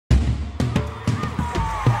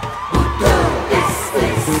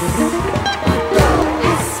And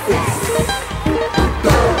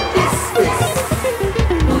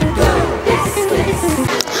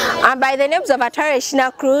by the names of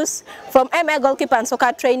Atareshina Cruz from MA Goalkeeper and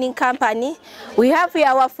Soccer Training Company, we have here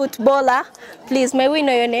our footballer. Please, may we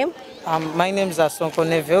know your name? My name is Asonko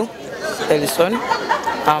Neville Ellison.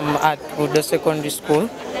 I'm at Buddo Secondary School.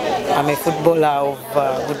 I'm a footballer of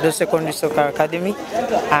Buddo Secondary Soccer Academy,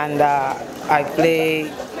 and I play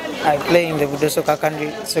in the Buddo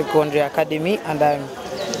Secondary Academy, and I'm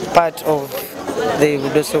part of the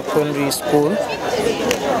Buddo Secondary School.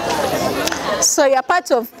 So you're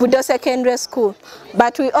part of Buddo Secondary School,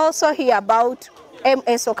 but we also hear about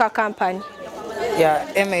MA Soccer Company. Yeah,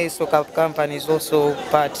 MA Soccer Company is also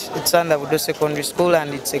part. It's under Buddo Secondary School,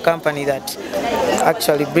 and it's a company that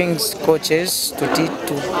actually brings coaches to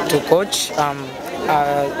coach,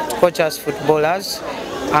 coach us footballers.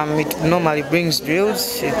 It normally brings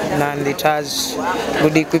drills, and it has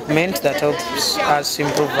good equipment that helps us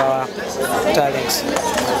improve our talents.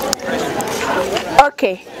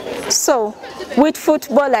 Okay, so which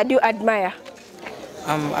footballer do you admire?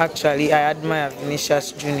 Actually, I admire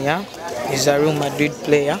Vinicius Jr. He's a Real Madrid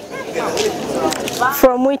player.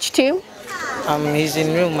 From which team? He's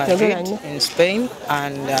in Real Madrid in Spain,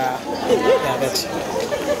 and yeah, that's it.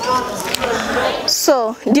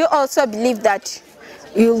 So, do you also believe that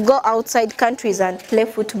you'll go outside countries and play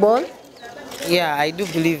football? Yeah, I do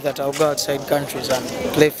believe that I'll go outside countries and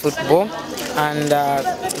play football, and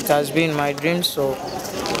it has been my dream, so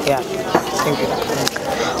yeah, thank you.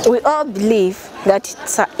 We all believe that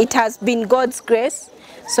it has been God's grace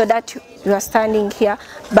so that you are standing here,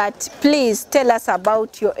 but please tell us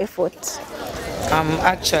about your efforts.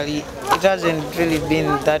 Actually, it hasn't really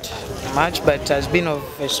been that much, but it has been of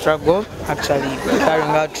a struggle, actually carrying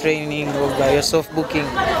out training by yourself,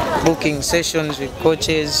 booking sessions with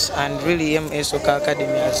coaches, and really MA Soccer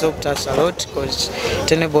Academy has helped us a lot because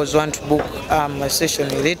it enables one to book a session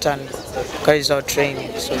with it and carries out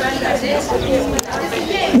training. So.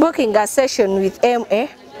 Booking a session with MA,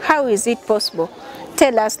 how is it possible?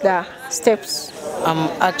 Tell us the steps.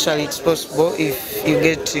 Actually, it's possible if you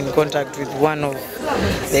get in contact with one of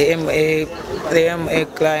the MA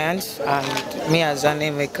clients, and me as an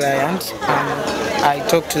MA client, I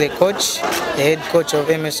talk to the coach, the head coach of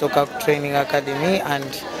MA Soccer Training Academy,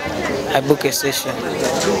 and I book a session.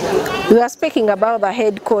 We are speaking about the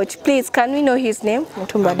head coach. Please, can we know his name?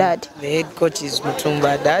 Mutumba Dad. The head coach is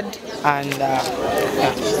Mutumba Dad, and yeah.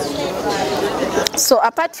 So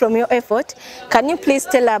apart from your effort, can you please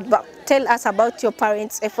tell us about your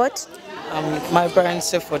parents' effort? My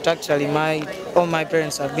parents' effort, actually, all my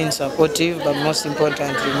parents have been supportive, but most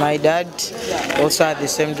importantly, my dad also had the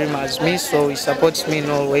same dream as me, so he supports me in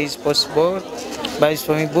all ways possible, buys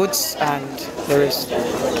for me boots and the rest.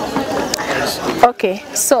 Okay,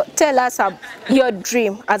 so tell us your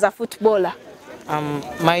dream as a footballer.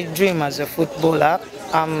 My dream as a footballer,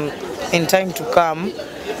 in time to come,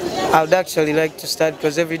 I would actually like to start,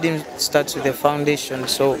 because every dream starts with a foundation.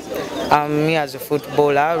 So me as a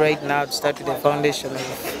footballer right now, I'd start with the foundation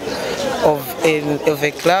of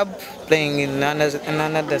a club, playing in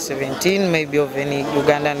under 17, maybe of any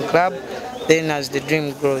Ugandan club. Then as the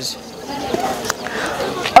dream grows.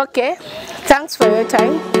 Okay, thanks for your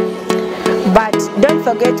time. But don't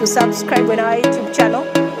forget to subscribe on our YouTube channel,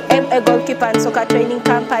 MA Goalkeeper and Soccer Training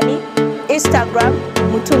Company, Instagram,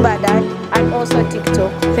 Mutumba Dad, and also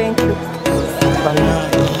TikTok. Thank you.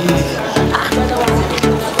 Bye.